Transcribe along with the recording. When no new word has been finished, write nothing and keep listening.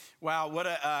Wow, what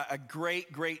a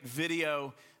great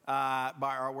video by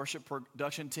our worship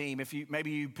production team. If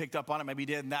maybe you picked up on it, maybe you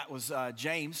did, and that was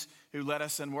James who led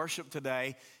us in worship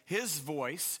today, his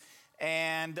voice.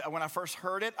 And when I first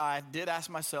heard it, I did ask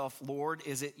myself, Lord,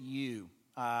 is it you?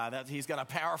 That he's got a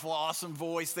powerful, awesome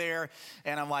voice there.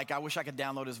 And I'm like, I wish I could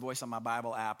download his voice on my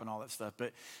Bible app and all that stuff.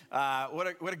 But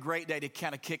what a great day to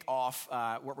kind of kick off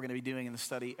what we're going to be doing in the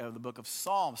study of the book of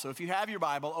Psalms. So if you have your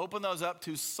Bible, open those up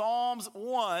to Psalms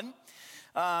 1.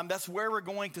 That's where we're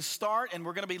going to start. And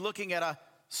we're going to be looking at a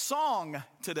song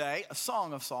today, a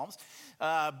song of Psalms.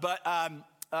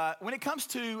 When it comes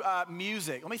to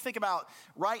music, let me think about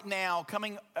right now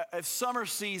coming summer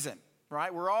season.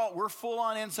 Right, we're full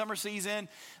on in summer season,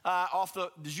 off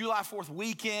the July 4th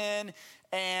weekend,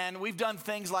 and we've done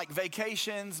things like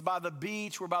vacations by the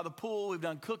beach, we're by the pool, we've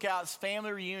done cookouts,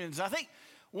 family reunions. And I think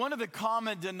one of the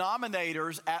common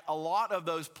denominators at a lot of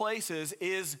those places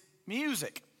is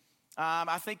music.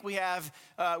 I think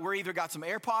we're either got some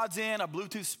AirPods in, a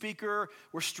Bluetooth speaker,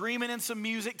 we're streaming in some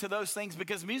music to those things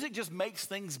because music just makes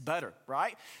things better,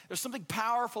 right? There's something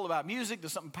powerful about music,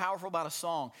 there's something powerful about a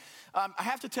song. I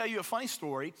have to tell you a funny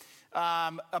story.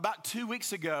 About 2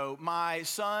 weeks ago, my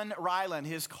son, Rylan,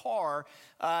 his car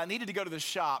needed to go to the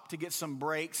shop to get some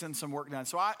brakes and some work done.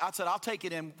 So I said, I'll take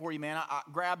it in for you, man. I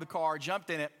grabbed the car,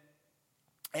 jumped in it.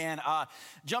 And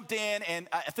jumped in, and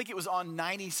I think it was on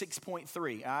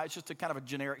 96.3. It's just a kind of a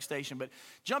generic station, but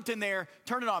jumped in there,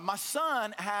 turned it on. My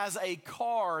son has a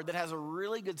car that has a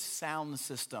really good sound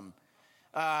system,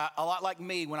 a lot like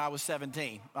me when I was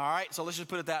 17. All right, so let's just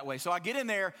put it that way. So I get in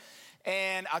there,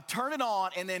 and I turn it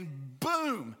on, and then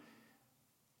boom,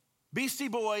 Beastie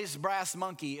Boys' Brass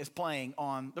Monkey is playing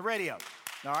on the radio.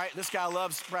 All right, this guy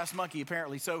loves Brass Monkey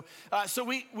apparently. So I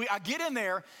get in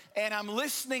there, and I'm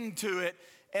listening to it.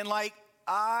 And like,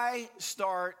 I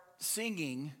start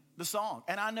singing the song,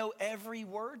 and I know every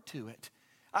word to it.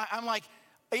 I'm like,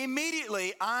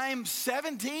 immediately, I'm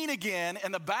 17 again,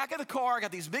 in the back of the car, I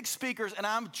got these big speakers, and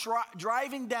I'm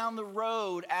driving down the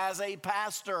road as a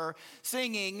pastor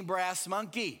singing Brass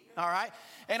Monkey, all right?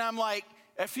 And I'm like,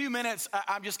 a few minutes,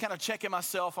 I'm just kind of checking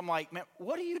myself. I'm like, man,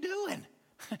 what are you doing?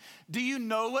 Do you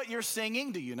know what you're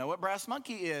singing? Do you know what Brass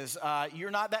Monkey is?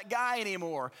 You're not that guy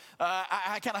anymore.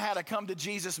 I kind of had a come to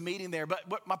Jesus meeting there.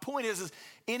 But my point is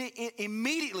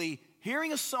immediately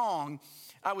hearing a song,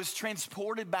 I was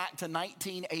transported back to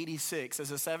 1986 as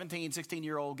a 17,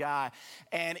 16-year-old guy.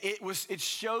 And it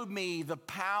showed me the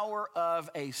power of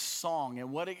a song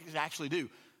and what it can actually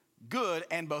do. Good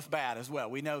and both bad as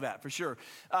well. We know that for sure.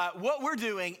 What we're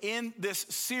doing in this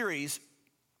series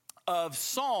of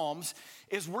Psalms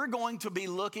is we're going to be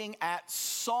looking at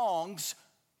songs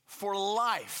for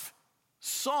life.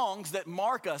 Songs that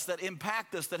mark us, that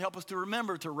impact us, that help us to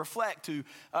remember, to reflect, to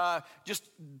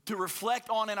reflect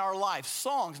on in our life.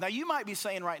 Songs. Now you might be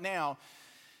saying right now,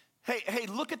 hey,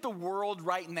 look at the world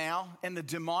right now and the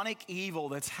demonic evil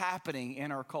that's happening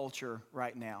in our culture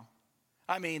right now.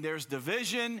 I mean, there's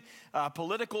division,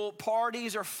 political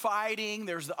parties are fighting,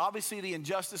 there's obviously the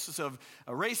injustices of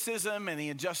racism and the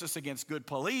injustice against good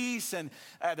police, and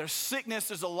there's sickness,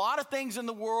 there's a lot of things in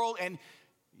the world, and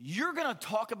you're gonna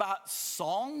talk about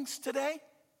songs today?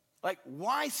 Like,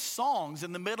 why songs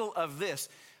in the middle of this?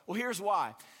 Well, here's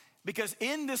why. Because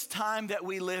in this time that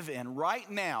we live in, right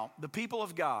now, the people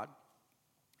of God,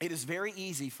 it is very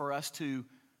easy for us to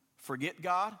forget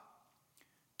God,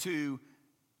 to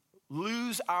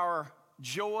lose our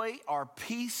joy, our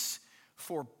peace,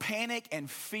 for panic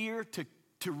and fear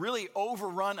to really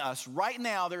overrun us. Right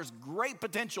now, there's great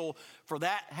potential for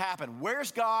that to happen.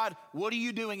 Where's God? What are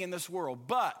you doing in this world?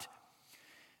 But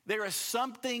there is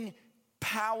something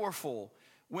powerful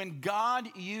when God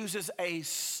uses a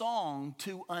song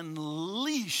to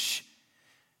unleash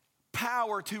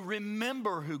power to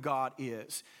remember who God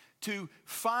is, to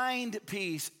find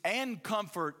peace and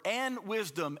comfort and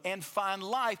wisdom and find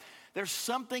life. There's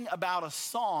something about a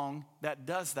song that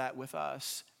does that with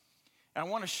us. And I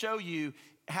want to show you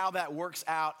how that works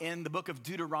out in the book of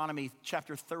Deuteronomy,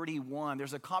 chapter 31.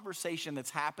 There's a conversation that's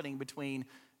happening between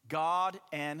God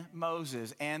and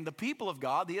Moses. And the people of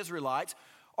God, the Israelites,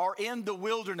 are in the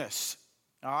wilderness.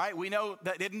 All right, we know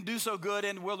that didn't do so good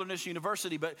in Wilderness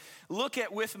University, but look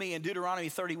at with me in Deuteronomy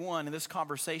 31 in this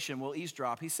conversation. We'll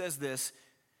eavesdrop. He says this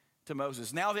to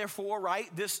Moses. Now, therefore,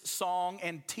 write this song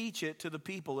and teach it to the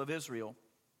people of Israel.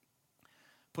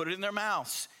 Put it in their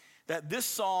mouths, that this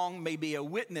song may be a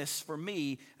witness for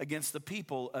me against the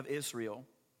people of Israel.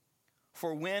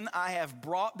 For when I have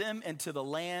brought them into the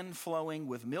land flowing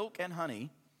with milk and honey,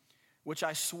 which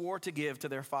I swore to give to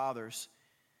their fathers,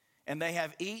 and they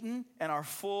have eaten and are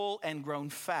full and grown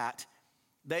fat,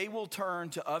 they will turn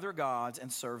to other gods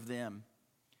and serve them,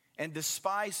 and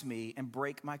despise me and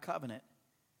break my covenant.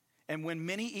 And when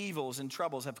many evils and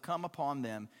troubles have come upon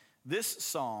them, this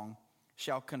song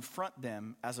shall confront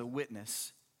them as a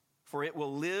witness, for it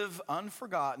will live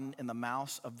unforgotten in the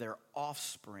mouths of their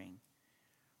offspring.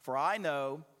 For I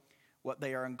know what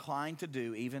they are inclined to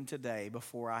do even today,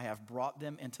 before I have brought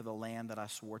them into the land that I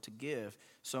swore to give.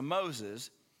 So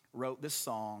Moses wrote this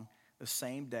song the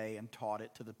same day and taught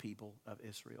it to the people of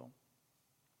Israel.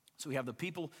 So we have the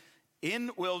people in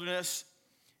wilderness.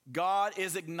 God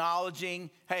is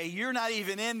acknowledging, hey, you're not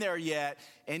even in there yet,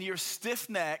 and you're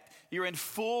stiff-necked, you're in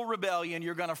full rebellion,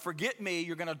 you're going to forget me,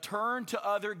 you're going to turn to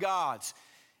other gods.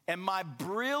 And my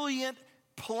brilliant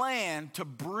plan to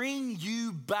bring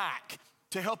you back,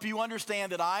 to help you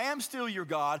understand that I am still your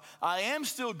God, I am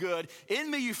still good,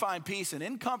 in me you find peace and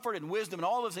in comfort and wisdom and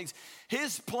all those things.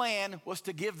 His plan was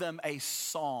to give them a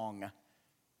song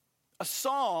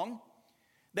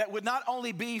that would not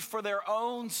only be for their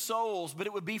own souls, but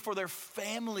it would be for their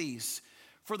families,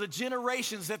 for the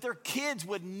generations, that their kids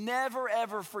would never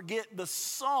ever forget the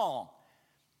song.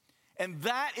 And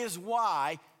that is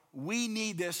why we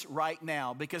need this right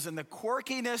now, because in the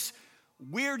quirkiness,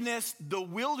 weirdness, the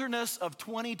wilderness of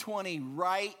 2020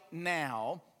 right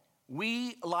now,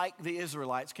 we, like the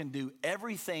Israelites, can do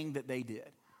everything that they did.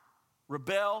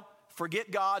 Rebel, forget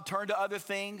God, turn to other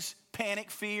things, panic,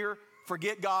 fear,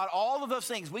 forget God, all of those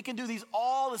things. We can do these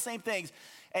all the same things.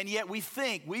 And yet we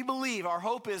believe, our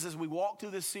hope is as we walk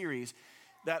through this series,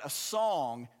 that a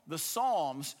song, the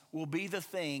Psalms, will be the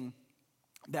thing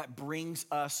that brings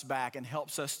us back and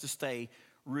helps us to stay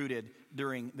rooted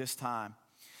during this time.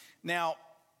 Now,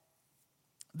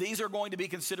 these are going to be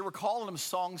considered, we're calling them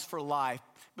songs for life,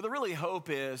 but the really hope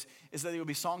is that they will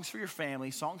be songs for your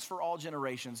family, songs for all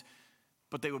generations,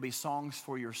 but they would be songs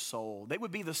for your soul. They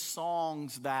would be the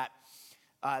songs that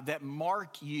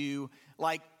mark you,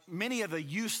 like many of the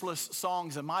useless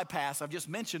songs in my past. I've just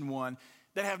mentioned one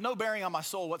that have no bearing on my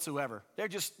soul whatsoever. They're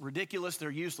just ridiculous, they're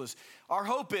useless. Our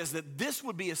hope is that this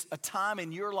would be a time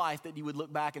in your life that you would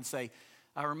look back and say,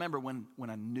 I remember when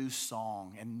a new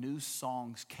song and new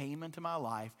songs came into my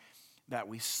life that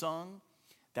we sung,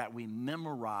 that we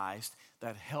memorized,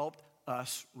 that helped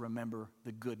us remember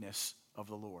the goodness of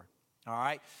the Lord. All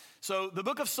right? So the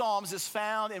book of Psalms is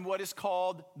found in what is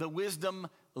called the wisdom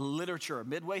literature.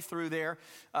 Midway through there,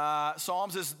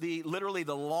 Psalms is literally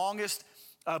the longest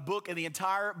book in the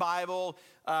entire Bible.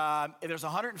 There's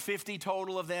 150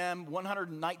 total of them.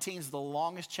 119 is the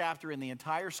longest chapter in the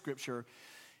entire Scripture.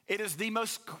 It is the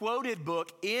most quoted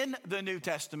book in the New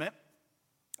Testament,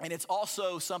 and it's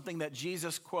also something that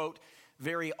Jesus quote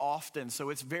very often. So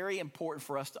it's very important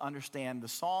for us to understand the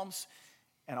Psalms,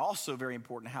 and also very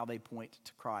important how they point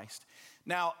to Christ.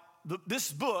 Now,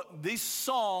 this book, these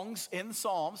songs in the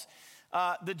Psalms,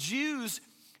 the Jews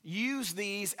use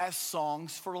these as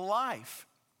songs for life.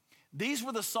 These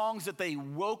were the songs that they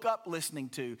woke up listening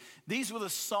to. These were the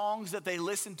songs that they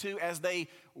listened to as they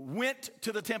went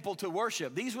to the temple to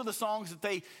worship. These were the songs that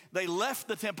they left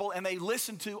the temple and they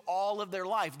listened to all of their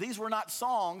life. These were not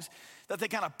songs that they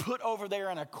kind of put over there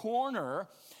in a corner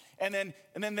and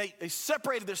then they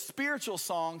separated their spiritual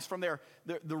songs from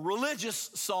the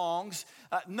religious songs.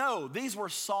 No, these were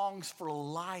songs for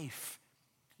life.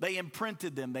 They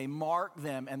imprinted them, they marked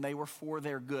them, and they were for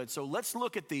their good. So let's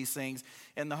look at these things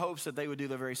in the hopes that they would do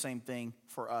the very same thing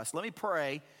for us. Let me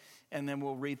pray, and then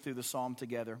we'll read through the psalm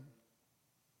together.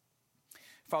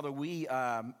 Father, we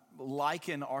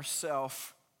liken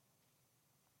ourselves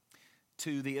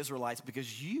to the Israelites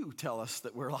because you tell us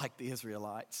that we're like the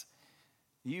Israelites.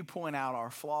 You point out our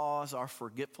flaws, our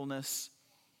forgetfulness,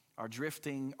 our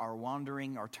drifting, our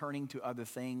wandering, our turning to other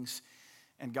things.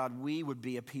 And God, we would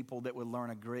be a people that would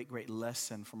learn a great, great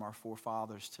lesson from our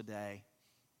forefathers today.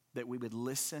 That we would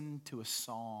listen to a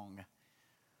song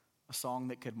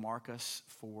that could mark us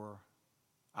for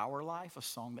our life, a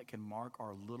song that can mark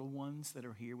our little ones that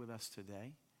are here with us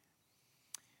today.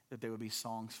 That they would be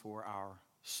songs for our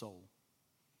soul.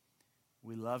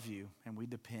 We love you and we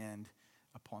depend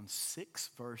upon 6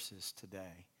 verses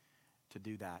today to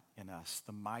do that in us.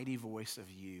 The mighty voice of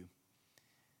you.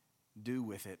 Do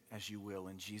with it as you will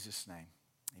in Jesus' name.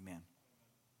 Amen.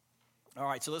 All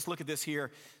right, so let's look at this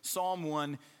here. Psalm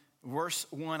 1, verse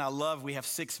 1. I love, we have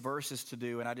 6 verses to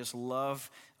do, and I just love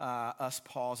us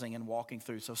pausing and walking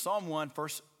through. So Psalm 1,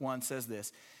 verse 1 says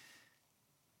this.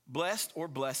 Blessed or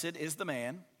blessed is the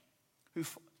man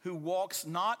who walks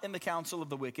not in the counsel of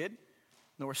the wicked,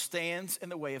 nor stands in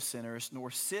the way of sinners, nor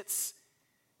sits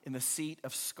in the seat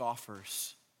of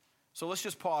scoffers. So let's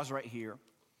just pause right here.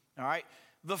 All right.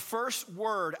 the first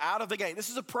word out of the gate, this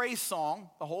is a praise song.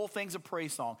 The whole thing's a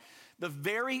praise song. The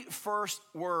very first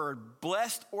word,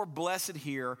 blessed or blessed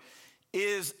here,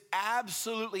 is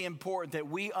absolutely important that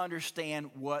we understand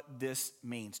what this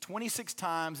means. 26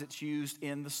 times it's used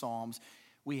in the Psalms.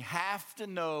 We have to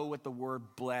know what the word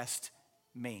blessed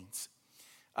means.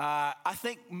 I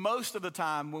think most of the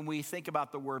time when we think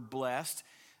about the word blessed,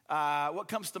 what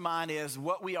comes to mind is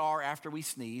what we are after we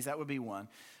sneeze. That would be one.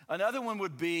 Another one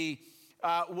would be,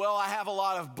 I have a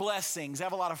lot of blessings. I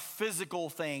have a lot of physical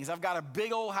things. I've got a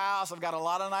big old house. I've got a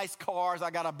lot of nice cars. I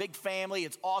got a big family.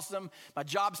 It's awesome. My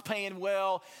job's paying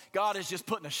well. God is just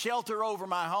putting a shelter over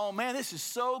my home. Man, this is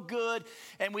so good.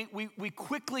 And we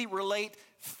quickly relate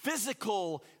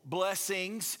physical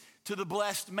blessings to the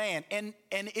blessed man. And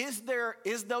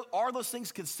are those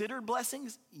things considered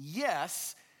blessings?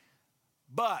 Yes,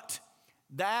 but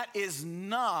that is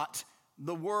not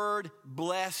the word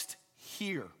blessed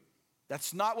here.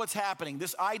 That's not what's happening.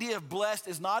 This idea of blessed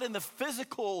is not in the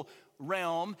physical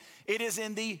realm. It is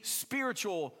in the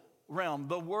spiritual realm.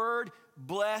 The word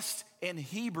blessed in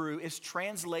Hebrew is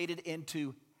translated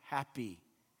into happy.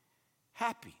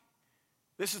 Happy.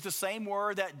 This is the same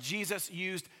word that Jesus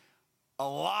used a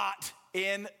lot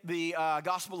in the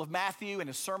Gospel of Matthew in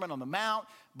his Sermon on the Mount.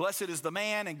 Blessed is the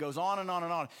man, and goes on and on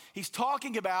and on. He's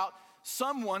talking about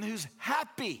someone who's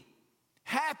happy.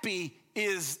 Happy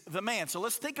is the man. So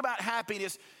let's think about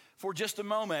happiness for just a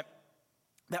moment.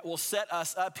 That will set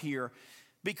us up here,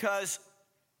 because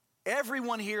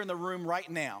everyone here in the room right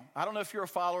now, I don't know if you're a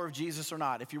follower of Jesus or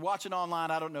not. If you're watching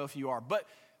online, I don't know if you are. But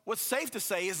what's safe to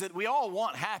say is that we all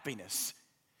want happiness.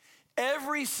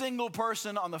 Every single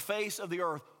person on the face of the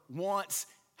earth wants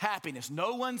happiness.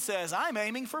 No one says, I'm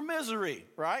aiming for misery,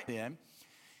 right? Then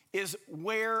is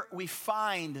where we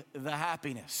find the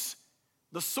happiness.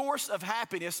 The source of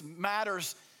happiness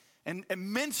matters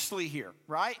immensely here,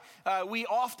 right? We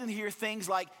often hear things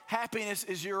like happiness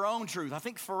is your own truth. I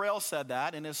think Pharrell said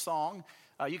that in his song.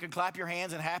 You can clap your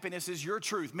hands and happiness is your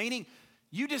truth, meaning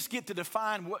you just get to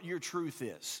define what your truth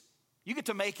is. You get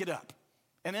to make it up.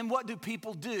 And then what do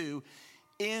people do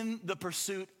in the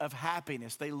pursuit of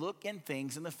happiness? They look in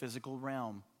things in the physical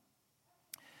realm.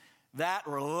 That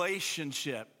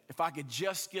relationship, if I could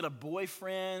just get a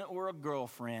boyfriend or a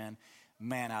girlfriend,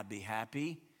 man, I'd be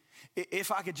happy.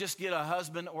 If I could just get a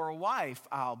husband or a wife,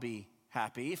 I'll be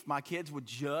happy. If my kids would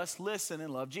just listen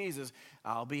and love Jesus,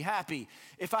 I'll be happy.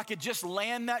 If I could just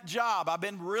land that job, I've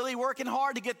been really working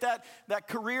hard to get that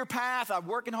career path. I'm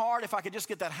working hard. If I could just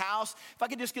get that house, if I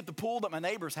could just get the pool that my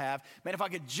neighbors have, man, if I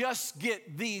could just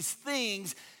get these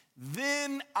things,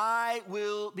 then I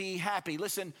will be happy.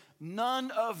 Listen,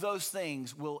 none of those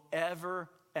things will ever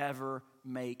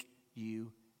make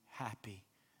you happy.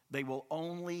 They will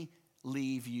only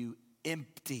leave you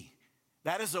empty.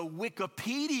 That is a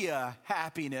Wikipedia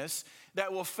happiness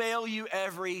that will fail you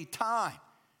every time.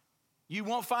 You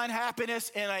won't find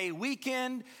happiness in a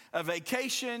weekend, a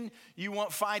vacation. You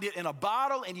won't find it in a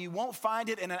bottle, and you won't find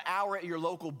it in an hour at your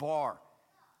local bar.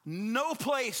 No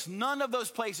place, none of those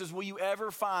places will you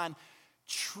ever find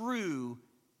true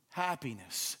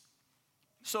happiness.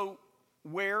 So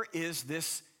where is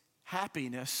this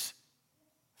happiness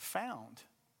found?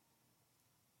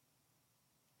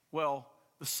 Well,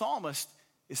 the psalmist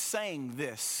is saying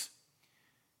this: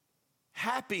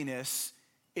 happiness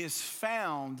is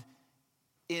found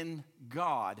in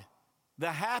God.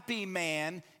 The happy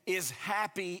man is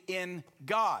happy in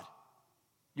God.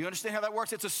 You understand how that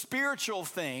works? It's a spiritual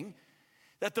thing.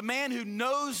 That the man who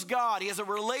knows God, he has a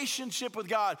relationship with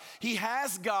God. He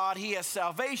has God, he has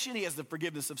salvation, he has the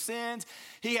forgiveness of sins,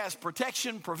 he has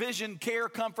protection, provision, care,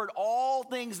 comfort, all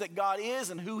things that God is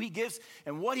and who he gives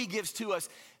and what he gives to us.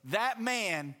 That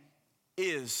man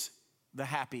is the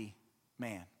happy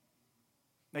man.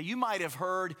 Now you might have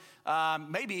heard,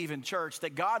 maybe even church,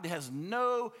 that God has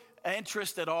no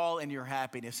interest at all in your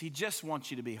happiness. He just wants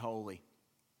you to be holy.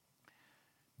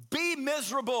 Be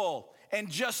miserable and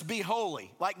just be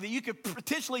holy. Like you could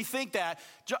potentially think that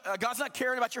God's not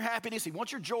caring about your happiness. He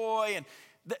wants your joy, and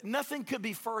nothing could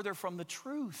be further from the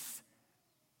truth.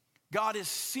 God is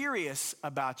serious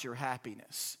about your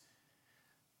happiness.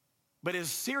 But his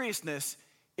seriousness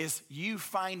is you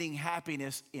finding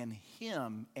happiness in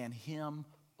him and him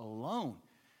alone.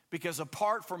 Because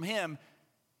apart from him,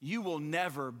 you will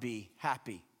never be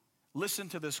happy. Listen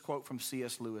to this quote from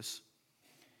C.S. Lewis.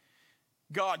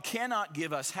 God cannot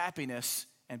give us happiness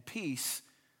and peace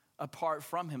apart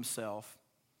from himself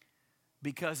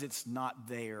because it's not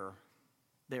there.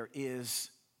 There is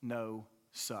no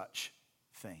such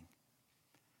thing.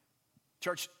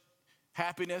 Church,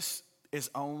 happiness is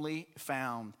only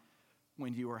found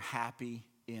when you are happy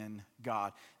in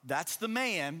God. That's the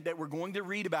man that we're going to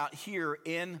read about here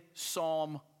in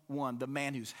Psalm 1, the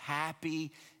man who's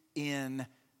happy in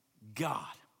God,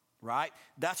 right?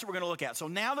 That's what we're going to look at. So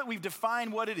now that we've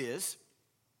defined what it is,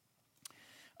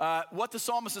 what the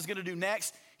psalmist is going to do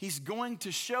next, he's going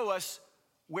to show us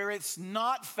where it's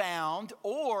not found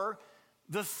or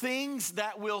the things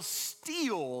that will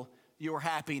steal your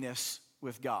happiness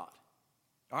with God.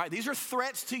 All right, these are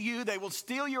threats to you. They will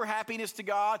steal your happiness to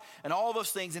God and all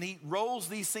those things. And he rolls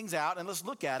these things out. And let's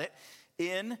look at it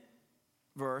in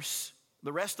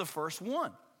the rest of verse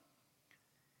 1.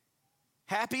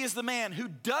 Happy is the man who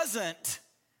doesn't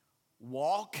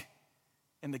walk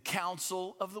in the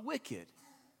counsel of the wicked.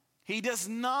 He does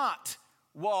not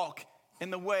walk in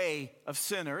the way of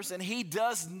sinners, and he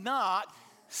does not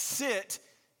sit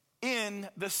in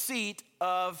the seat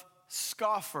of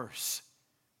scoffers.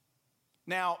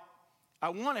 Now, I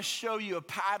want to show you a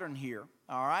pattern here,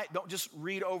 all right? Don't just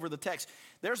read over the text.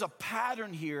 There's a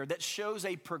pattern here that shows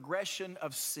a progression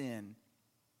of sin.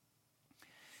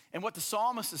 And what the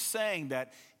psalmist is saying,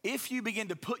 that if you begin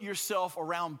to put yourself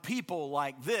around people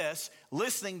like this,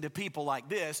 listening to people like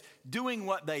this, doing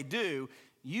what they do,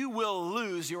 you will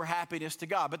lose your happiness to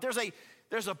God. But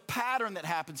there's a pattern that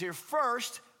happens here.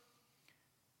 First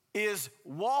is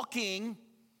walking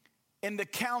in the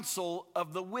counsel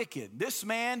of the wicked. This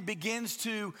man begins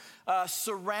to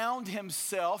surround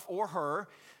himself or her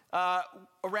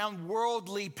around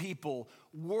worldly people,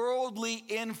 worldly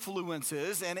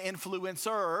influences and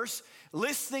influencers,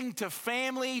 listening to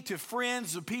family, to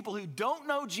friends, to people who don't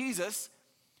know Jesus,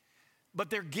 but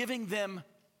they're giving them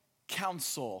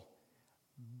counsel,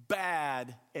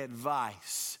 bad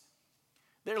advice.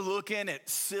 They're looking at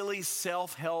silly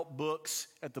self-help books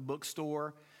at the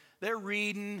bookstore. They're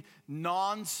reading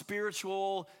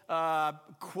non-spiritual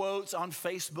quotes on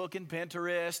Facebook and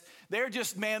Pinterest. They're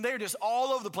just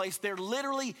all over the place. They're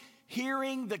literally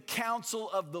hearing the counsel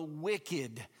of the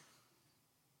wicked.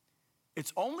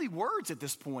 It's only words at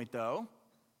this point, though.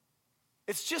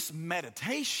 It's just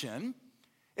meditation.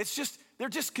 They're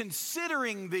just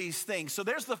considering these things. So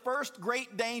there's the first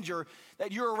great danger,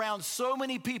 that you're around so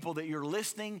many people that you're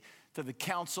listening to the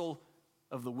counsel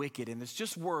of the wicked. And it's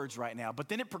just words right now. But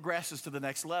then it progresses to the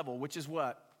next level, which is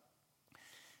what?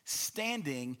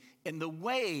 Standing in the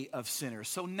way of sinners.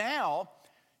 So now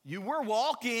you were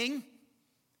walking.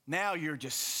 Now you're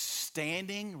just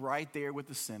standing right there with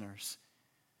the sinners.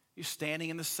 You're standing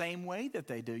in the same way that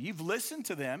they do. You've listened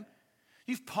to them.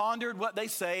 You've pondered what they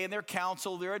say and their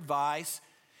counsel, their advice.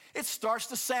 It starts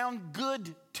to sound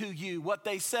good to you, what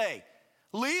they say.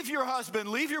 Leave your husband,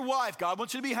 leave your wife. God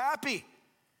wants you to be happy.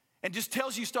 And just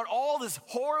tells you, start all this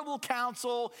horrible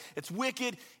counsel. It's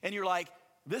wicked. And you're like,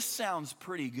 this sounds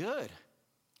pretty good.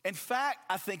 In fact,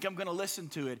 I think I'm going to listen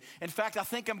to it. In fact, I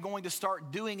think I'm going to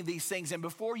start doing these things. And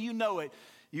before you know it,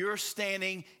 you're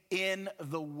standing in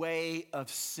the way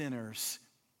of sinners.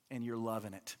 And you're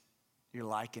loving it. You're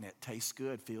liking it. Tastes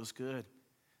good, feels good.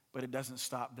 But it doesn't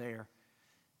stop there.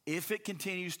 If it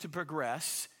continues to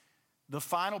progress, the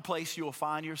final place you will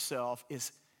find yourself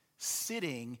is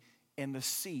sitting in the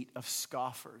seat of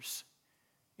scoffers.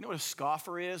 You know what a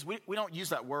scoffer is? We don't use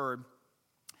that word.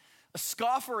 A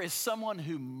scoffer is someone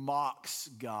who mocks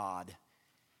God.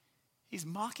 He's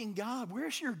mocking God.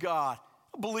 Where's your God?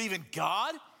 I don't believe in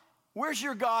God. Where's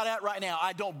your God at right now?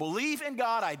 I don't believe in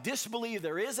God. I disbelieve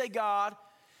there is a God.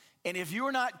 And if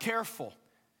you're not careful,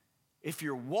 if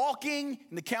you're walking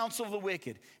in the counsel of the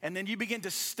wicked, and then you begin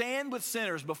to stand with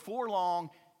sinners, before long,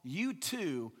 you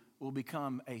too will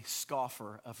become a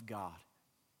scoffer of God,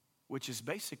 which is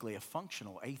basically a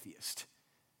functional atheist.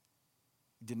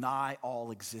 Deny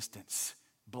all existence,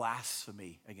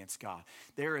 blasphemy against God.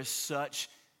 There is such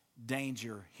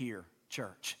danger here,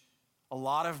 church. A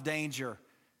lot of danger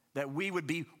that we would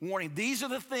be warning. These are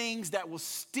the things that will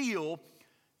steal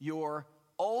your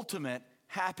ultimate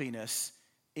happiness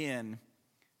in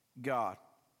God.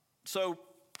 So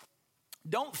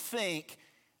don't think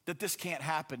that this can't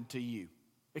happen to you.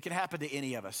 It can happen to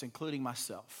any of us, including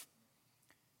myself.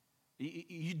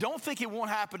 You don't think it won't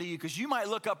happen to you, because you might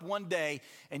look up one day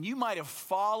and you might have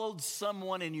followed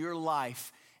someone in your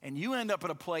life and you end up at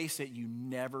a place that you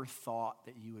never thought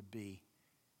that you would be.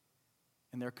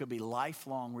 And there could be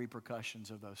lifelong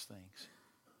repercussions of those things.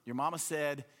 Your mama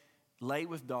said, lay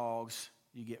with dogs,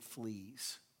 you get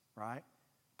fleas, right?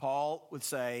 Paul would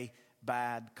say,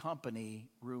 bad company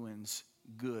ruins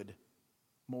good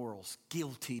morals,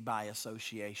 guilty by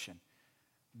association.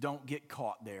 Don't get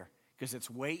caught there, because it's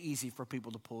way easy for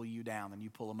people to pull you down than you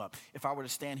pull them up. If I were to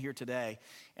stand here today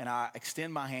and I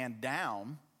extend my hand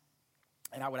down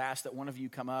and I would ask that one of you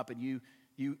come up and you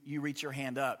reach your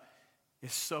hand up,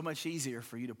 it's so much easier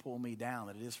for you to pull me down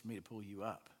than it is for me to pull you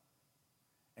up.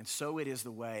 And so it is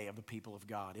the way of the people of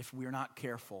God. If we're not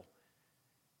careful,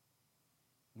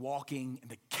 walking in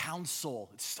the counsel,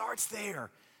 it starts there,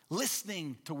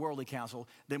 listening to worldly counsel,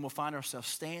 then we'll find ourselves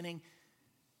standing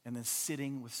and then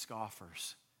sitting with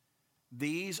scoffers.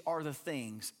 These are the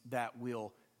things that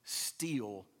will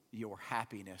steal your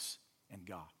happiness in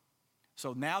God.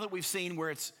 So now that we've seen where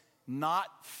it's not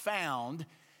found,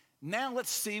 now let's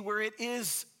see where it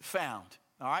is found.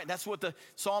 All right, that's what the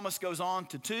psalmist goes on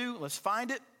to do. Let's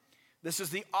find it. This is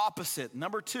the opposite.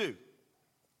 Number 2,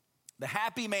 the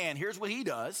happy man, here's what he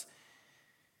does.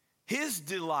 His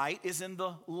delight is in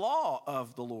the law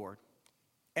of the Lord,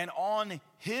 and on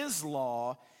his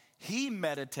law he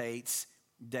meditates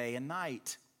day and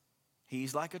night.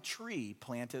 He's like a tree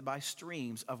planted by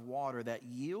streams of water that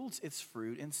yields its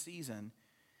fruit in season,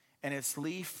 and its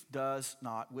leaf does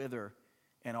not wither.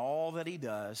 And all that he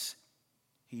does,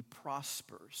 he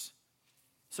prospers.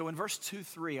 So in verse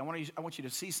 2-3, I want you to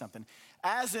see something.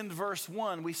 As in verse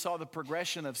 1, we saw the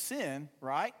progression of sin,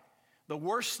 right? The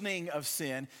worsening of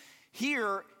sin.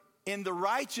 Here, in the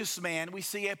righteous man, we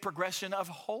see a progression of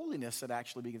holiness that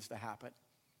actually begins to happen.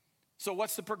 So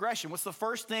what's the progression? What's the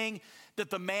first thing that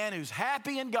the man who's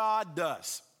happy in God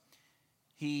does?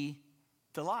 He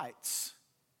delights.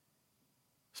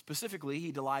 Specifically,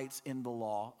 he delights in the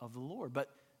law of the Lord. But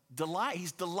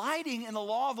he's delighting in the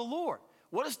law of the Lord.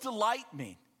 What does delight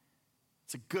mean?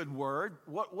 It's a good word.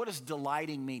 What does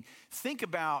delighting mean? Think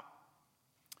about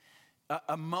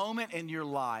a moment in your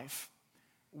life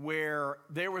where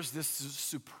there was this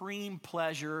supreme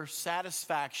pleasure,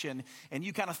 satisfaction, and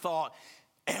you kind of thought,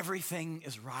 everything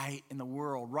is right in the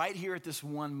world right here at this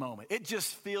one moment. It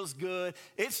just feels good.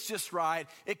 It's just right.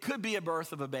 It could be a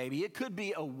birth of a baby. It could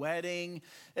be a wedding.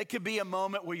 It could be a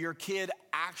moment where your kid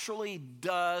actually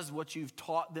does what you've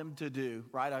taught them to do,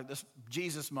 right? This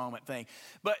Jesus moment thing.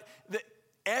 But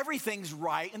everything's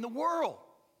right in the world.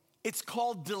 It's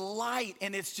called delight,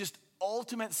 and it's just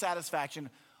ultimate satisfaction,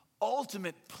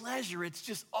 ultimate pleasure. It's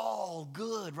just all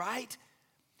good, right?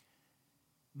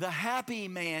 The happy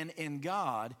man in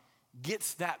God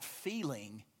gets that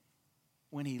feeling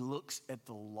when he looks at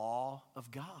the law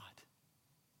of God.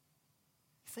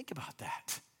 Think about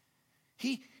that.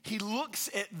 He looks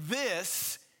at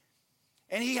this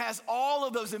and he has all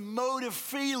of those emotive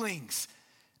feelings.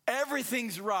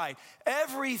 Everything's right.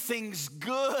 Everything's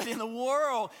good in the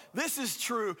world. This is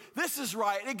true. This is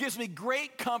right. It gives me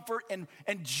great comfort and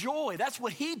joy. That's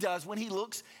what he does when he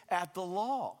looks at the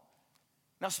law.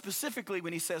 Now, specifically,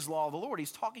 when he says law of the Lord,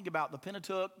 he's talking about the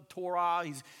Pentateuch, Torah.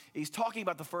 He's talking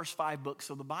about the first 5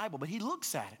 books of the Bible, but he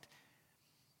looks at it.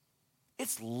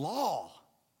 It's law.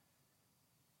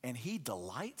 And he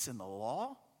delights in the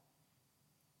law.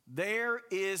 There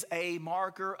is a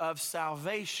marker of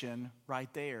salvation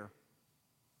right there.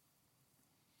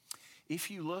 If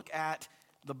you look at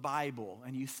the Bible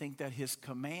and you think that his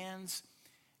commands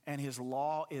and his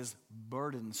law is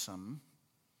burdensome,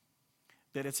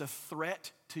 that it's a threat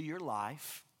to your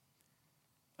life,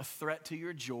 a threat to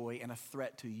your joy, and a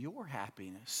threat to your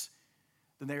happiness,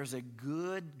 then there's a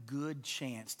good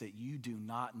chance that you do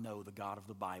not know the God of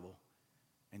the Bible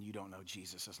and you don't know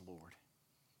Jesus as Lord.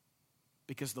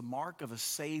 Because the mark of a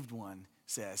saved one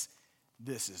says,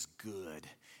 this is good,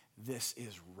 this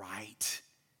is right.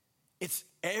 It's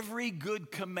every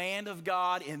good command of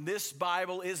God in this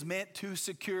Bible is meant to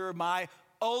secure my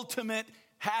ultimate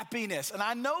happiness. And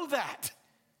I know that.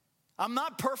 I'm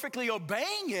not perfectly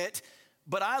obeying it,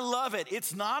 but I love it.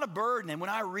 It's not a burden. And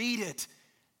when I read it,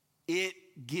 it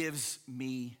gives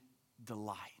me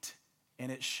delight.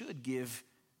 And it should give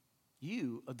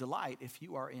you a delight if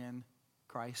you are in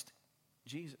Christ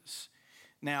Jesus.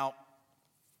 Now,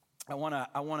 I want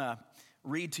to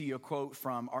read to you a quote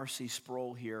from R.C.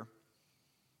 Sproul here.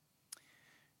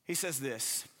 He says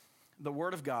this: the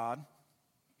Word of God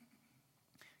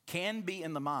can be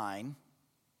in the mind,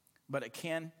 but it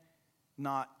can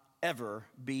not ever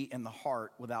be in the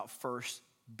heart without first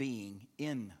being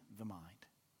in the mind.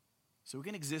 So it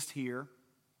can exist here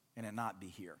and it not be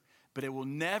here. But it will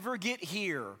never get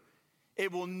here.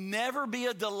 It will never be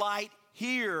a delight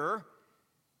here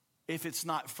if it's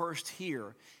not first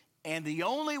here. And the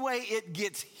only way it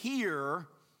gets here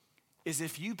is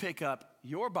if you pick up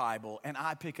your Bible and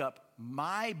I pick up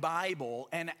my Bible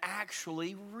and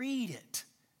actually read it.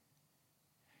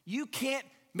 You can't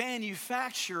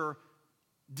manufacture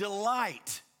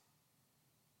delight.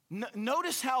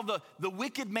 Notice how the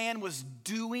wicked man was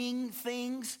doing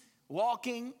things,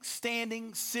 walking,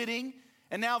 standing, sitting,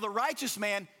 and now the righteous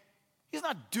man, he's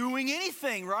not doing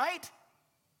anything, right?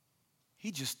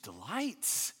 He just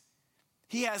delights.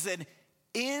 He has an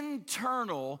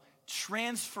internal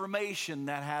transformation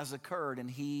that has occurred, and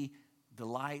he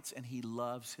delights and he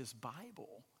loves his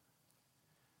Bible.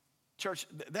 Church,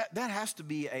 that has to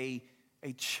be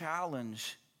a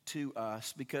challenge to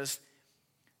us, because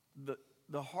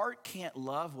the heart can't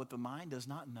love what the mind does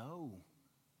not know.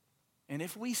 And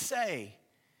if we say,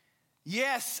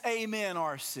 yes, amen,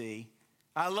 RC,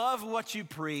 I love what you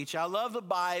preach, I love the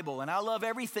Bible, and I love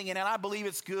everything in it, and I believe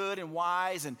it's good and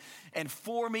wise and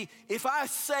for me. If I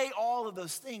say all of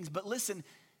those things, but listen,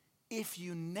 if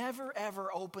you never ever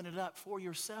open it up for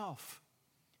yourself,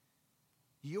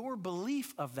 your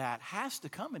belief of that has to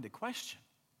come into question.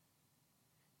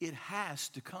 It has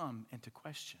to come into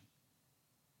question.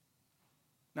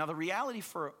 Now, the reality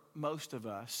for most of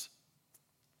us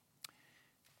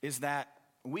is that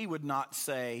we would not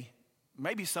say,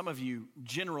 maybe some of you,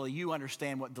 generally, you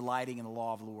understand what delighting in the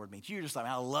law of the Lord means. You're just like,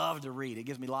 I love to read. It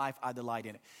gives me life. I delight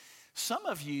in it. Some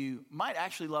of you might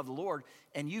actually love the Lord,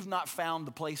 and you've not found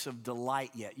the place of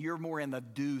delight yet. You're more in the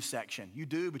do section. You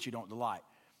do, but you don't delight.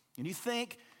 And you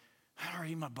think, I don't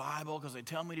read my Bible because they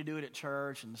tell me to do it at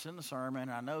church and it's in the sermon,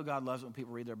 and I know God loves it when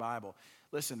people read their Bible.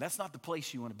 Listen, that's not the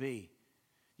place you want to be.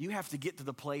 You have to get to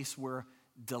the place where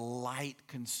delight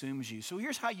consumes you. So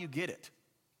here's how you get it,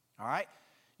 all right?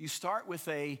 You start with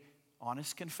a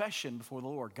honest confession before the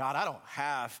Lord. God, I don't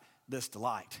have this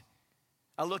delight.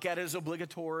 I look at it as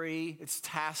obligatory, it's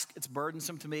task, it's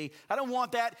burdensome to me. I don't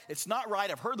want that. It's not right.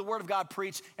 I've heard the word of God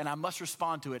preached, and I must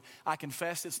respond to it. I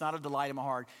confess it's not a delight in my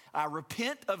heart. I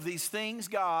repent of these things,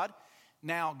 God.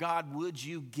 Now, God, would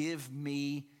you give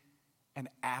me an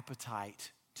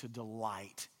appetite to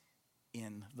delight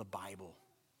in the Bible?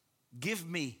 Give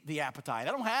me the appetite.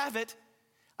 I don't have it.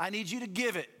 I need you to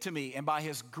give it to me. And by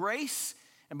his grace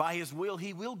and by his will,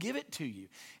 he will give it to you.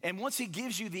 And once he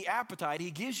gives you the appetite,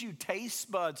 he gives you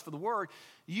taste buds for the word,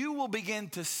 you will begin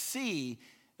to see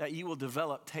that you will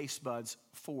develop taste buds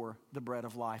for the bread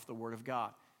of life, the word of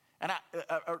God. And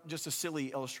just a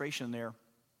silly illustration there.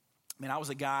 I mean, I was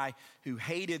a guy who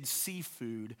hated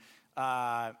seafood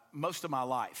most of my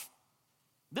life.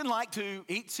 Didn't like to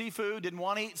eat seafood, didn't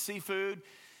want to eat seafood.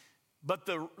 But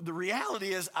the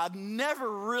reality is I'd never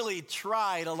really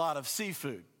tried a lot of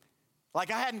seafood. Like,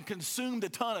 I hadn't consumed a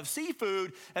ton of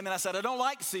seafood, and then I said, I don't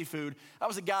like seafood. I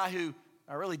was a guy who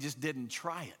I really just didn't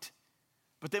try it.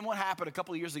 But then what happened a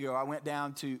couple of years ago, I went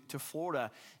down to Florida,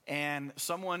 and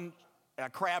a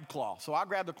crab claw. So I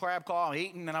grabbed the crab claw, I'm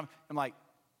eating, and I'm like,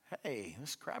 hey,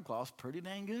 this crab claw is pretty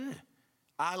dang good.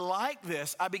 I like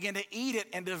this. I began to eat it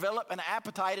and develop an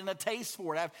appetite and a taste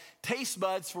for it. I have taste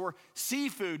buds for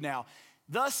seafood now.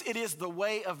 Thus, it is the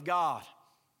way of God.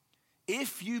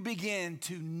 If you begin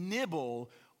to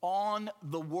nibble on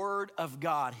the word of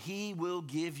God, he will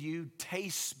give you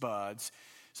taste buds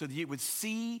so that you would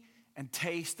see and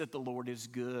taste that the Lord is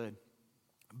good.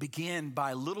 Begin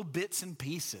by little bits and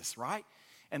pieces, right?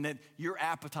 And that your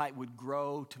appetite would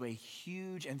grow to a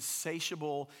huge,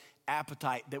 insatiable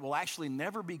appetite that will actually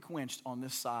never be quenched on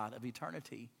this side of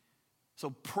eternity. So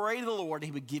pray to the Lord,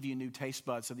 he would give you new taste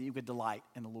buds so that you could delight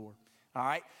in the Lord. All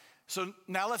right? So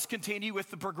now let's continue with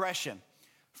the progression.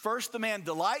 First, the man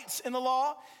delights in the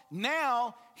law.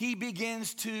 Now he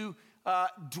begins to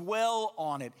dwell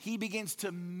on it. He begins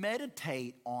to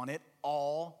meditate on it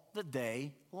all the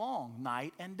day long,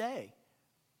 night and day.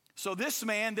 So this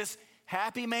man, this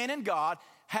happy man in God,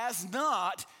 has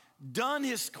not done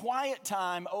his quiet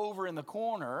time over in the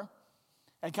corner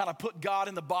and kind of put God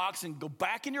in the box and go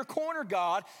back in your corner,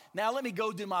 God. Now let me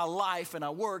go do my life and I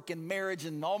work and marriage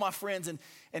and all my friends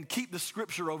and keep the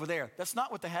scripture over there. That's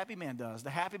not what the happy man does.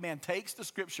 The happy man takes the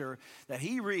scripture that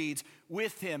he reads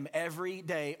with him every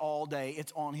day, all day.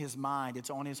 It's on his mind.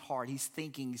 It's on his heart. He's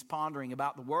thinking, he's pondering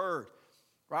about the word.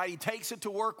 Right? He takes it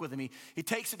to work with him. He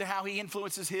takes it to how he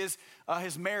influences his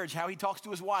marriage, how he talks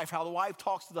to his wife, how the wife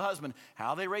talks to the husband,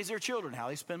 how they raise their children, how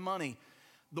they spend money.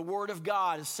 The word of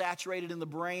God is saturated in the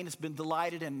brain. It's been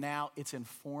delighted, and now it's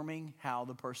informing how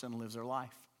the person lives their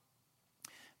life.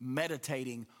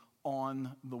 Meditating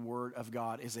on the word of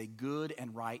God is a good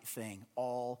and right thing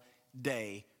all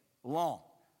day long.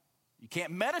 You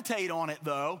can't meditate on it,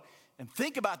 though, and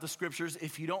think about the scriptures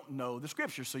if you don't know the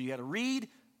scriptures. So you got to read,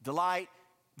 delight,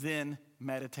 then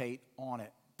meditate on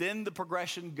it. Then the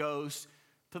progression goes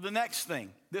to the next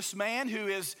thing. This man who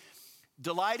is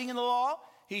delighting in the law,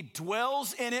 he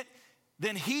dwells in it,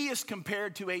 then he is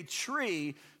compared to a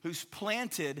tree who's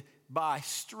planted by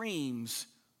streams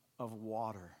of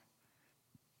water.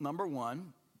 Number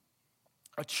one,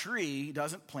 a tree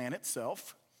doesn't plant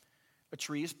itself. A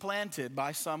tree is planted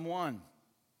by someone.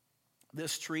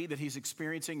 This tree that he's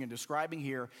experiencing and describing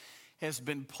here has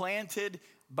been planted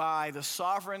by the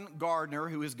sovereign gardener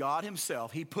who is God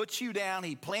himself. He puts you down,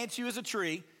 he plants you as a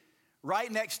tree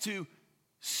right next to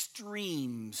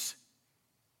streams.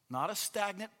 Not a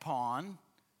stagnant pond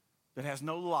that has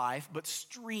no life, but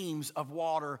streams of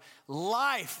water,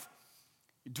 life.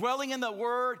 You're dwelling in the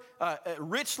word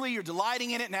richly, you're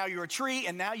delighting in it. Now you're a tree,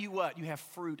 and now you what? You have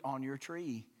fruit on your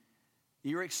tree.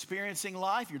 You're experiencing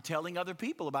life. You're telling other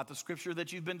people about the scripture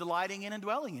that you've been delighting in and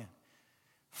dwelling in.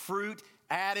 Fruit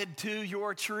added to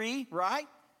your tree, right?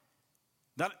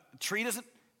 That tree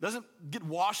doesn't get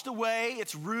washed away.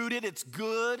 It's rooted. It's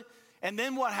good. And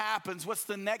then what happens? What's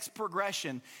the next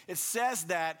progression? It says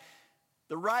that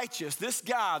the righteous, this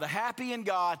guy, the happy in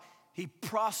God, he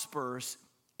prospers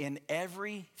in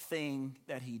everything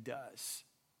that he does.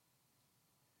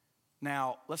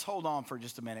 Now, let's hold on for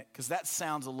just a minute, because that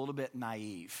sounds a little bit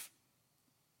naive.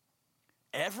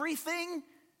 Everything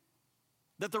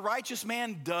that the righteous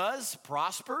man does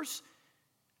prospers?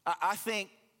 I think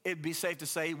it'd be safe to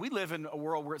say we live in a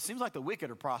world where it seems like the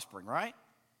wicked are prospering, right?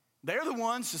 They're the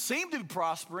ones who seem to be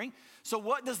prospering. So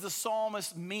what does the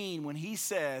psalmist mean when he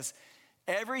says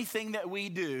everything that we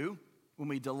do, when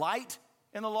we delight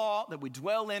in the law, that we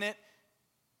dwell in it,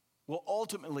 will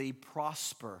ultimately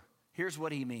prosper? Here's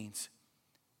what he means.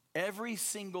 Every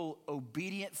single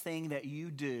obedient thing that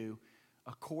you do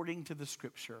according to the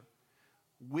scripture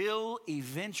will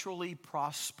eventually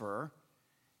prosper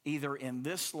either in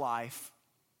this life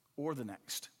or the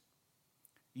next.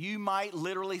 You might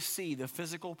literally see the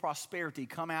physical prosperity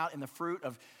come out in the fruit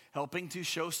of helping to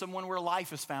show someone where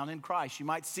life is found in Christ. You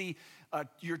might see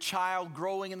your child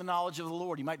growing in the knowledge of the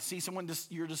Lord. You might see someone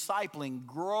you're discipling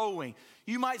growing.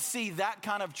 You might see that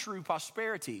kind of true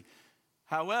prosperity.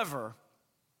 However,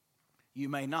 you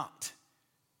may not.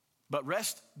 But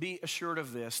be assured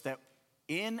of this, that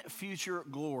in future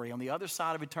glory, on the other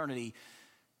side of eternity,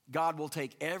 God will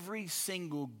take every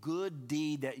single good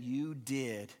deed that you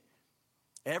did,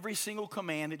 every single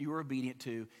command that you were obedient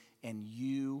to, and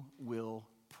you will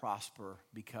prosper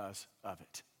because of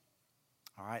it.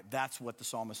 All right, that's what the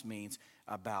psalmist means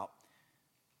about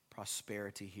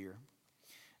prosperity here.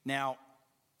 Now,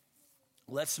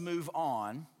 let's move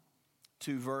on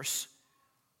to verse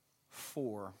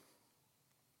 4.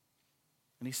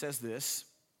 And he says this,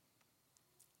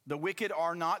 "The wicked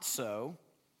are not so,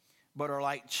 but are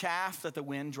like chaff that the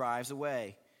wind drives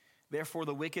away. Therefore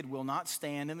the wicked will not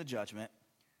stand in the judgment,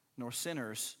 nor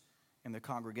sinners in the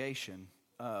congregation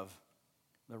of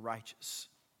the righteous."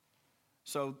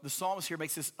 So the psalmist here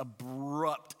makes this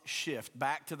abrupt shift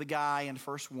back to the guy in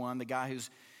verse 1, the guy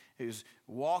who's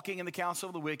walking in the counsel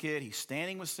of the wicked, he's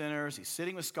standing with sinners, he's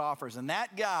sitting with scoffers, and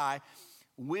that guy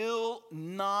will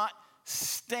not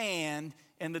stand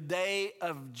in the day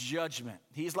of judgment.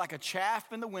 He's like a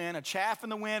chaff in the wind. A chaff in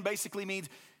the wind basically means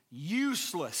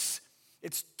useless.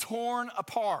 It's torn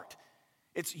apart.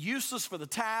 It's useless for the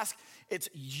task. It's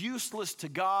useless to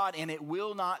God, and it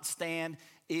will not stand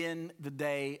in the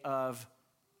day of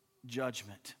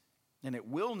judgment. And it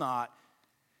will not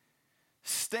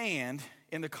stand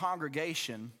in the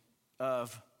congregation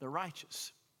of the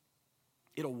righteous.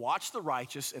 It'll watch the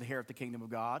righteous inherit the kingdom of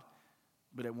God,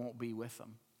 but it won't be with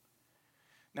them.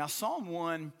 Now, Psalm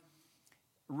 1,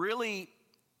 really,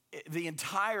 the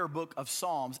entire book of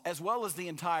Psalms, as well as the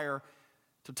entire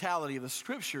totality of the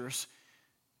scriptures,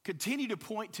 continue to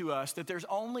point to us that there's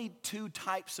only two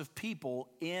types of people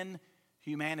in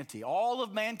humanity. All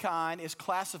of mankind is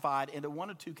classified into one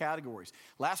of two categories.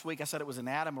 Last week I said it was in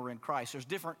Adam or in Christ. There's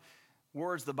different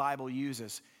words the Bible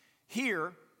uses.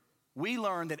 Here, we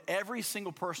learn that every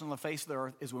single person on the face of the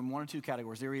earth is in one of two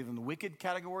categories. They're either in the wicked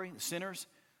category, the sinners,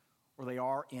 or they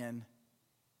are in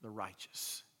the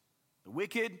righteous. The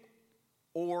wicked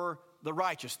or the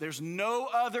righteous. There's no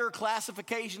other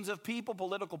classifications of people,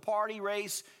 political party,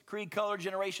 race, creed, color,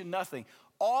 generation, nothing.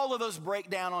 All of those break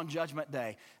down on Judgment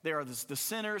Day. There are the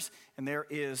sinners and there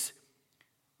is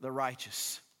the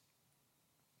righteous.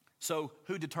 So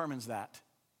who determines that?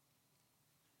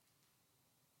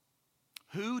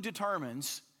 Who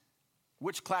determines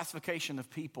which classification of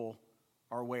people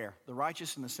are where? The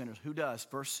righteous and the sinners. Who does?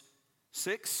 Verse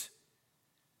 6,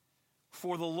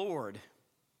 "For the Lord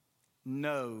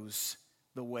knows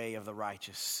the way of the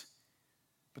righteous,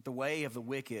 but the way of the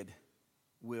wicked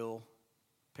will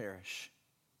perish."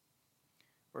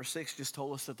 Verse 6 just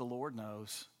told us that the Lord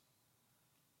knows.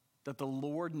 That the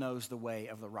Lord knows the way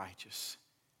of the righteous.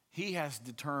 He has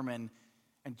determined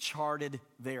and charted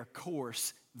their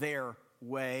course, their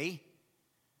way.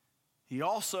 He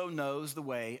also knows the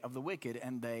way of the wicked,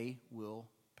 and they will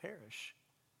perish.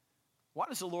 Why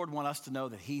does the Lord want us to know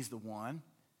that He's the one?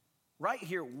 Right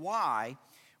here, why?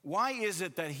 Why is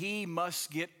it that he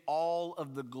must get all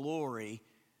of the glory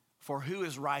for who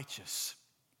is righteous?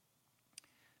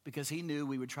 Because he knew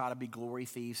we would try to be glory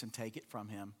thieves and take it from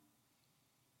him.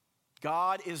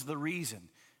 God is the reason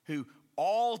who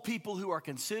all people who are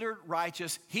considered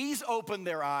righteous, he's opened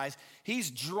their eyes. He's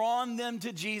drawn them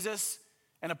to Jesus.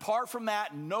 And apart from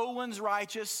that, no one's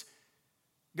righteous.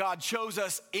 God chose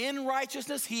us in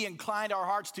righteousness. He inclined our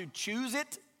hearts to choose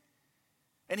it.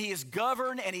 And he is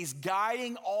governed and he's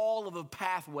guiding all of the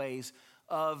pathways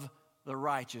of the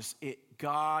righteous.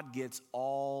 God gets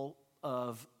all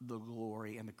of the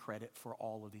glory and the credit for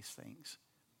all of these things.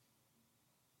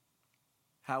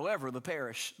 However,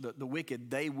 the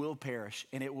wicked, they will perish,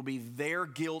 and it will be their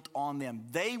guilt on them.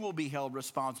 They will be held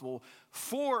responsible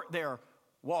for their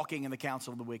walking in the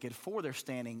counsel of the wicked, for their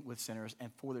standing with sinners,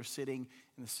 and for their sitting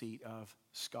in the seat of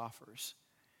scoffers.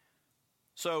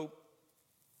 So,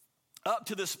 up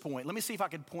to this point, let me see if I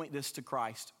can point this to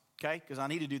Christ, okay? Because I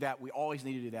need to do that. We always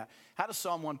need to do that. How does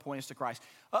Psalm 1 point us to Christ?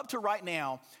 Up to right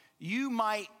now, you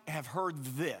might have heard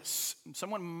this.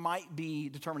 Someone might be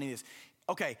determining this.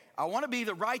 Okay, I want to be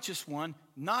the righteous one,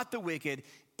 not the wicked.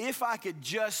 If I could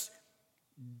just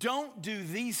don't do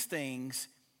these things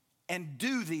and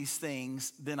do these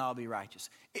things, then I'll be righteous.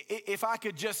 If I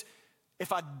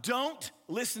don't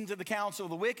listen to the counsel of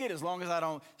the wicked, as long as I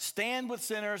don't stand with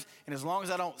sinners, and as long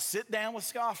as I don't sit down with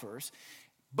scoffers,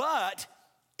 but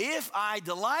if I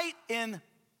delight in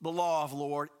the law of the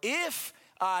Lord, if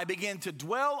I begin to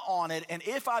dwell on it, and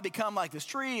if I become like this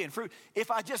tree and fruit,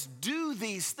 if I just do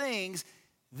these things,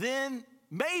 then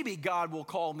maybe God will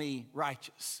call me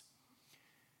righteous.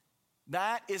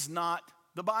 That is not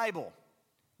the Bible.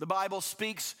 The Bible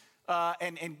speaks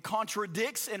and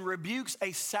contradicts and rebukes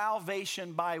a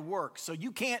salvation by works. So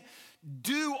you can't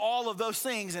do all of those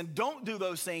things and don't do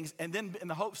those things and then in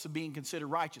the hopes of being considered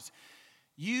righteous.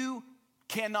 You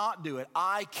cannot do it.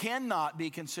 I cannot be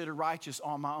considered righteous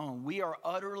on my own. We are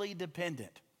utterly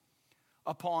dependent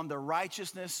upon the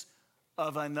righteousness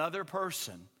of another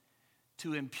person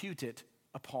to impute it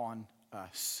upon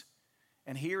us.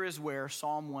 And here is where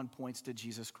Psalm 1 points to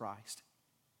Jesus Christ,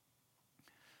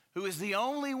 who is the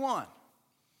only one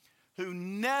who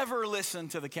never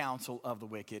listened to the counsel of the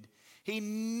wicked. He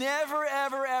never,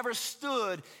 ever, ever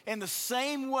stood in the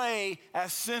same way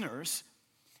as sinners,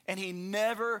 and he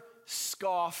never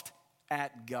scoffed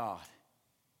at God.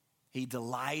 He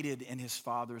delighted in his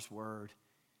Father's word.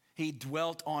 He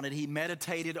dwelt on it. He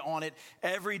meditated on it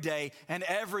every day and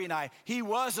every night. He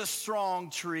was a strong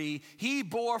tree. He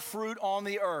bore fruit on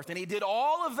the earth. And he did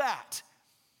all of that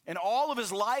and all of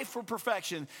his life for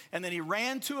perfection. And then he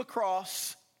ran to a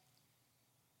cross.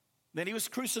 Then he was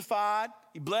crucified.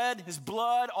 He bled his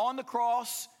blood on the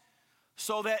cross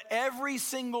so that every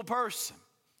single person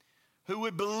who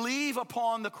would believe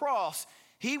upon the cross,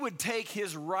 he would take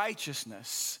his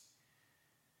righteousness.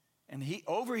 And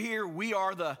over here, we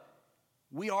are the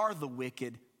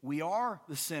wicked. We are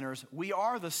the sinners. We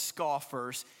are the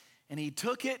scoffers. And he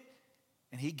took it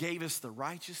and he gave us the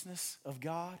righteousness of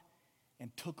God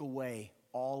and took away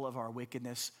all of our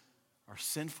wickedness, our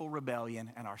sinful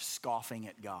rebellion, and our scoffing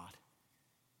at God.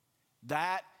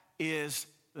 That is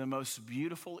the most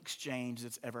beautiful exchange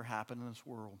that's ever happened in this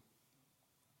world.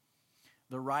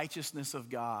 The righteousness of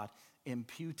God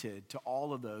imputed to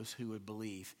all of those who would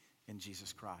believe in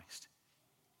Jesus Christ.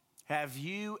 Have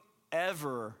you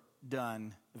ever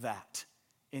done that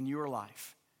in your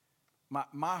life?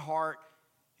 My heart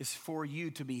is for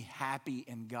you to be happy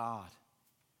in God.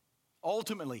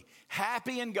 Ultimately,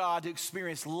 happy in God, to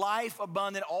experience life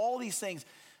abundant, all these things.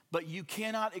 But you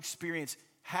cannot experience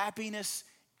happiness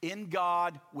in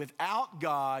God without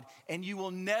God, and you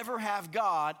will never have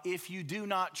God if you do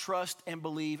not trust and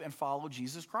believe and follow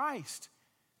Jesus Christ.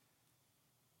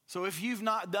 So if you've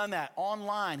not done that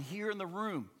online, here in the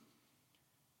room,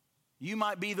 you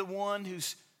might be the one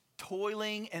who's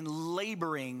toiling and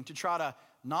laboring to try to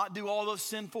not do all those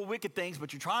sinful, wicked things,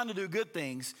 but you're trying to do good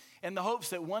things in the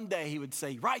hopes that one day he would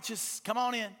say, righteous, come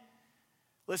on in.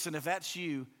 Listen, if that's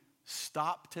you,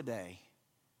 stop today.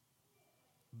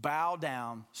 Bow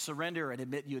down, surrender, and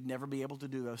admit you would never be able to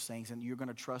do those things, and you're going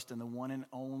to trust in the one and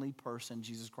only person,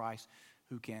 Jesus Christ,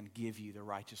 who can give you the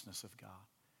righteousness of God.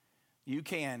 You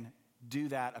can do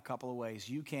that a couple of ways.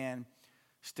 You can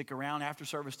stick around after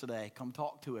service today. Come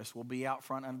talk to us. We'll be out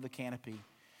front under the canopy.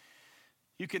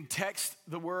 You can text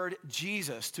the word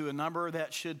Jesus to a number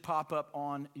that should pop up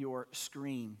on your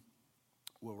screen.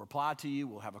 We'll reply to you.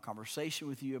 We'll have a conversation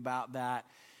with you about that.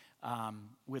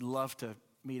 We'd love to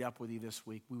meet up with you this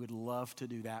week. We would love to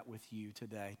do that with you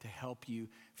today to help you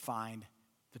find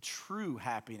the true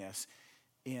happiness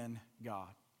in God.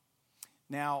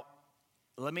 Now,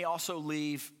 let me also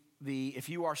leave if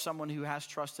you are someone who has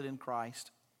trusted in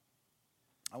Christ,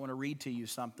 I want to read to you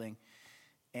something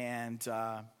and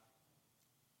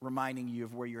reminding you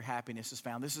of where your happiness is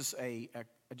found. This is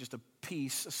just a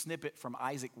piece, a snippet from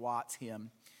Isaac Watts'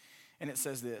 hymn, and it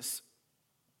says this: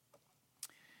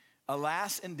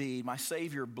 "Alas, indeed, my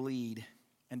Savior bleed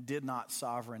and did not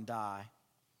sovereign die.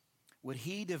 Would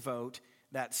he devote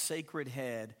that sacred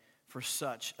head for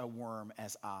such a worm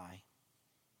as I?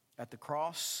 At the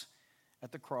cross,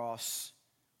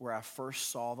 where I first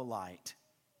saw the light,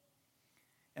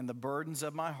 and the burdens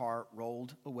of my heart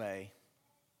rolled away,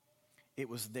 it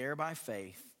was there by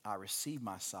faith I received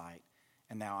my sight,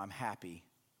 and now I'm happy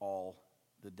all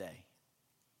the day."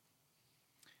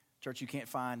 Church, you can't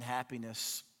find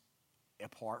happiness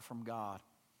apart from God.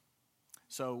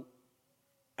 So,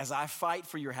 as I fight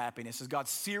for your happiness, as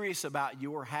God's serious about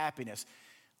your happiness,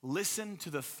 listen to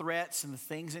the threats and the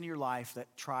things in your life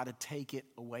that try to take it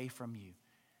away from you.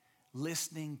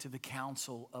 Listening to the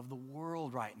counsel of the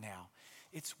world right now.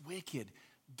 It's wicked.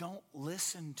 Don't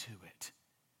listen to it.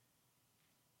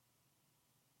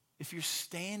 If you're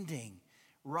standing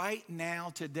right now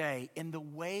today in the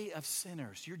way of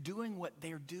sinners, you're doing what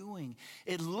they're doing.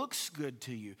 It looks good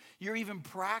to you. You're even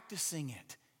practicing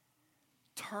it.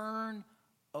 Turn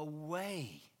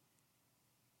away.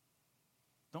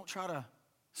 Don't try to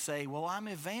say, well, I'm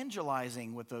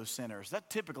evangelizing with those sinners. That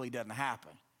typically doesn't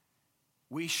happen.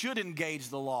 We should engage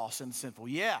the lost and sinful.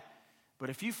 Yeah, but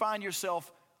if you find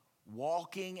yourself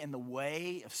walking in the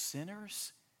way of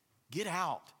sinners, get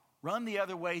out. Run the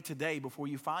other way today before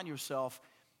you find yourself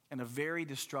in a very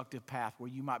destructive path where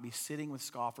you might be sitting with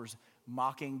scoffers,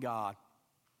 mocking God,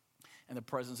 and the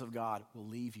presence of God will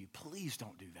leave you. Please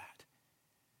don't do that.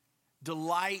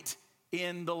 Delight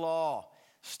in the law.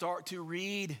 Start to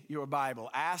read your Bible.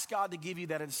 Ask God to give you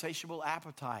that insatiable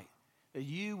appetite that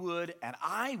you would and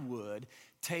I would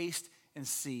taste and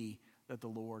see that the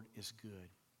Lord is good.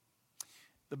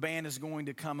 The band is going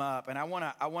to come up, and I want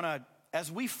to,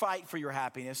 as we fight for your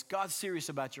happiness, God's serious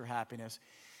about your happiness.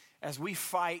 As we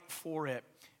fight for it,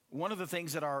 one of the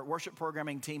things that our worship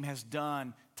programming team has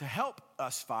done to help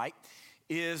us fight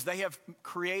is they have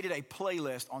created a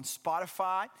playlist on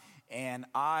Spotify and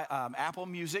Apple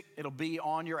Music. It'll be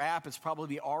on your app. It's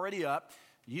probably already up.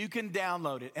 You can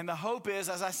download it. And the hope is,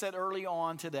 as I said early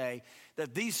on today,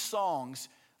 that these songs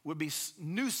would be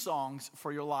new songs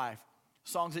for your life.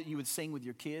 Songs that you would sing with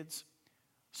your kids,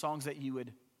 songs that you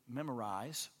would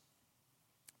memorize,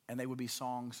 and they would be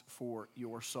songs for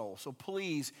your soul. So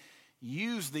please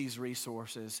use these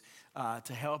resources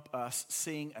to help us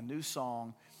sing a new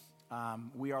song.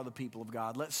 We are the people of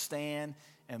God. Let's stand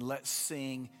and let's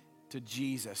sing to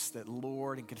Jesus, that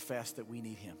Lord, and confess that we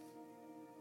need him.